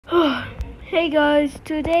Hey guys,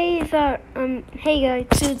 today is our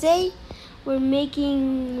today we're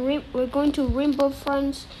going to Rainbow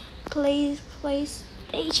Friends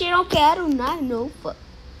PlayStation. Okay, I do not know, but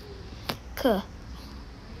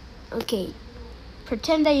okay,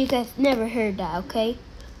 pretend that you guys never heard that. Okay,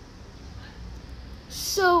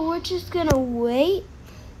 so we're just gonna wait.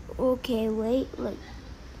 Okay, wait, look,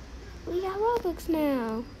 we got Robux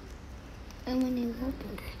now. I want to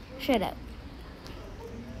Robux. Shut up.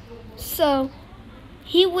 So,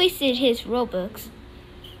 he wasted his Robux.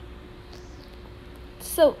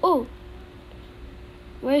 So,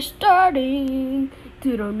 we're starting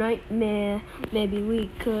to the nightmare. Maybe we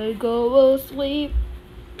could go asleep.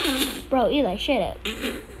 Bro, Eli, shut up.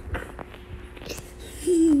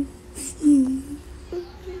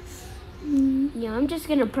 Yeah, I'm just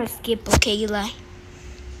gonna press skip, okay, Eli?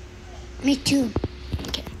 Me too.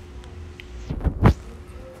 Okay.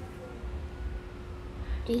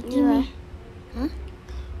 Eli. Huh?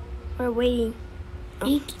 We're waiting.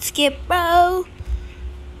 Oh, skip, bro.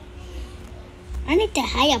 I need to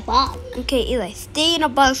hide a box. Okay, Eli, stay in a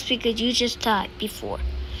box because you just died before.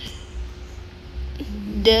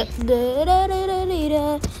 Hide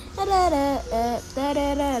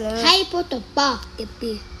put the box,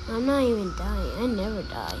 Dippy. I'm not even dying. I never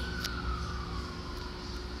die.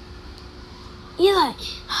 Eli,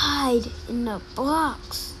 hide in the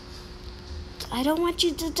box. I don't want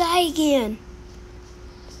you to die again.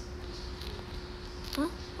 Huh?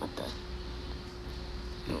 What the?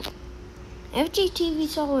 No. FGTV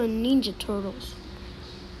saw a Ninja Turtles.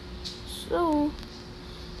 So,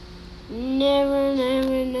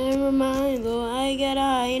 never mind. Though I gotta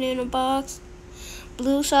hide in a box.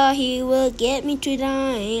 Blue saw he will get me to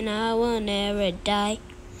die, and I will never die.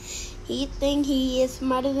 He think he is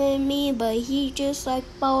smarter than me, but he just like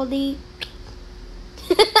Baldy.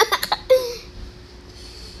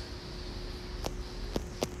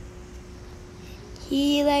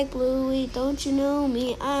 He like Bluey, don't you know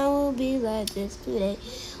me? I will be like this today.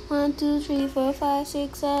 1, 2, 3, 4, 5,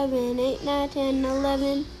 6, 7, 8, 9, 10,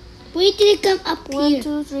 11. Wait till it come up 1, here.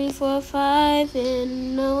 2, 3, 4, 5,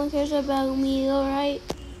 and no one cares about me, alright?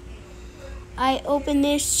 I open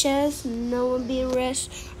this chest, no one be rest.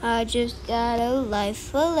 I just got a life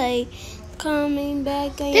fillet. Coming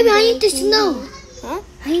back. Baby, I need to snow. Huh?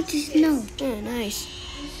 I need to snow. Oh, nice.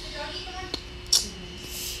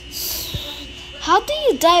 How do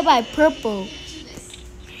you die by purple?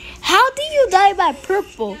 How do you die by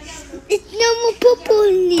purple? It's no more purple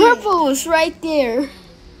in there. Purple was right there.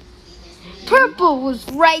 Purple was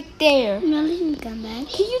right there. Now let me come back.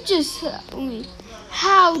 Can you just tell me,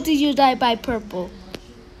 how do you die by purple?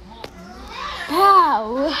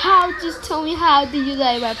 How? Just tell me, how do you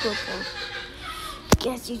die by purple?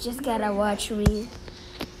 Guess you just gotta watch me.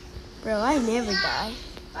 Bro, I never die.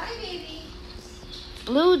 Bye, baby.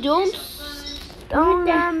 Blue, don't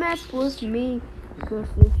mess with me. Because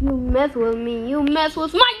if you mess with me, you mess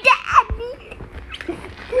with my daddy.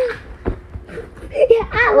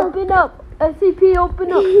 Yeah, Open up. SCP,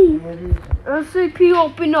 open up. SCP,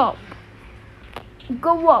 open up.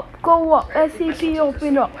 Go up. SCP,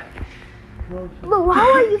 open up. Blue,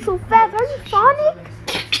 how are you so fast? Are you Sonic?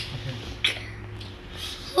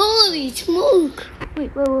 Holy smoke.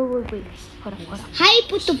 Wait. Hold on. Hide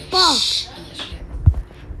put the box.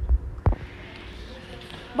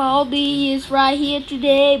 Baldy is right here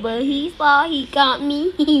today, but he thought he got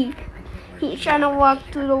me. He's trying to walk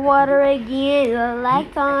through the water again,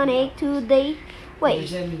 like Sonic today. Wait,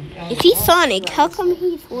 if he's Sonic, how come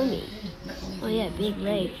he's swimming? Oh yeah, big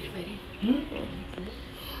leg.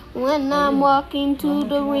 When I'm walking to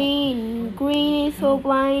the ring, green is so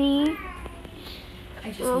blinding.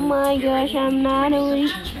 Oh my gosh, I'm not a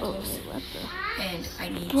weak. Oh, what the?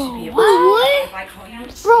 Bro, what?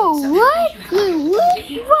 Bro, what? Wait, what?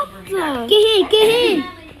 What the? Get in.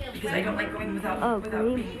 Because I don't like going without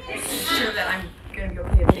green. being sure that I'm gonna be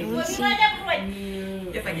okay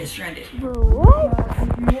if I get stranded. Bro, what?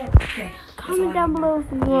 Okay. Comment down below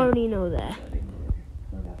if you already know that.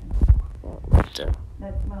 What the?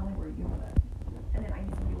 That's my only word, you know that. And then I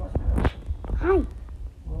need somebody watching my life. Hi.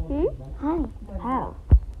 Hi. How?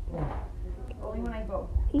 Only when I go.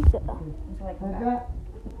 He said. Until I come back.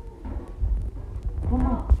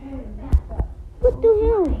 What the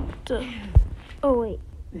hell? Oh wait.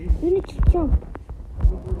 You need to jump.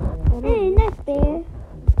 Hey, not fair.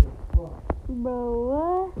 Bro,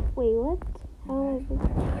 what? Wait, what? How is it?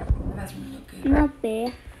 That's gonna look good. Not fair.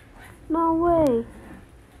 No way.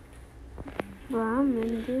 Bro, I'm in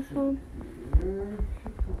this one.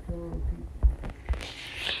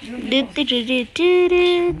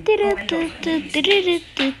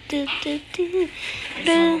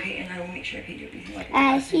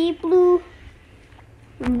 I see blue.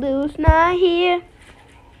 Blue's not here.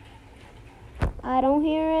 I don't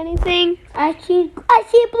hear anything. I see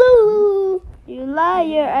blue. You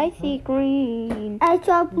liar, I see green. I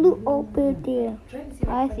saw blue over there.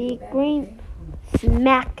 I see green.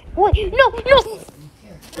 Smack. Wait, no.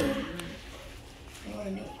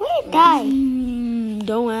 Why it die?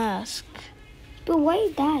 Don't ask. But why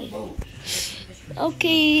it die?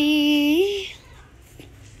 Okay.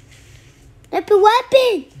 That's a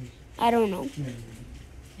weapon. I don't know.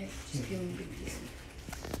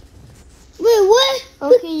 Wait, what?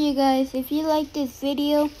 Okay, you guys, if you like this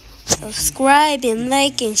video, subscribe and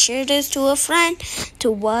like and share this to a friend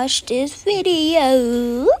to watch this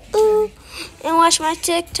video. And watch my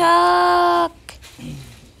TikTok.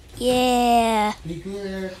 Yeah.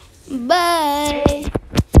 Bye.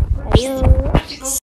 Adios.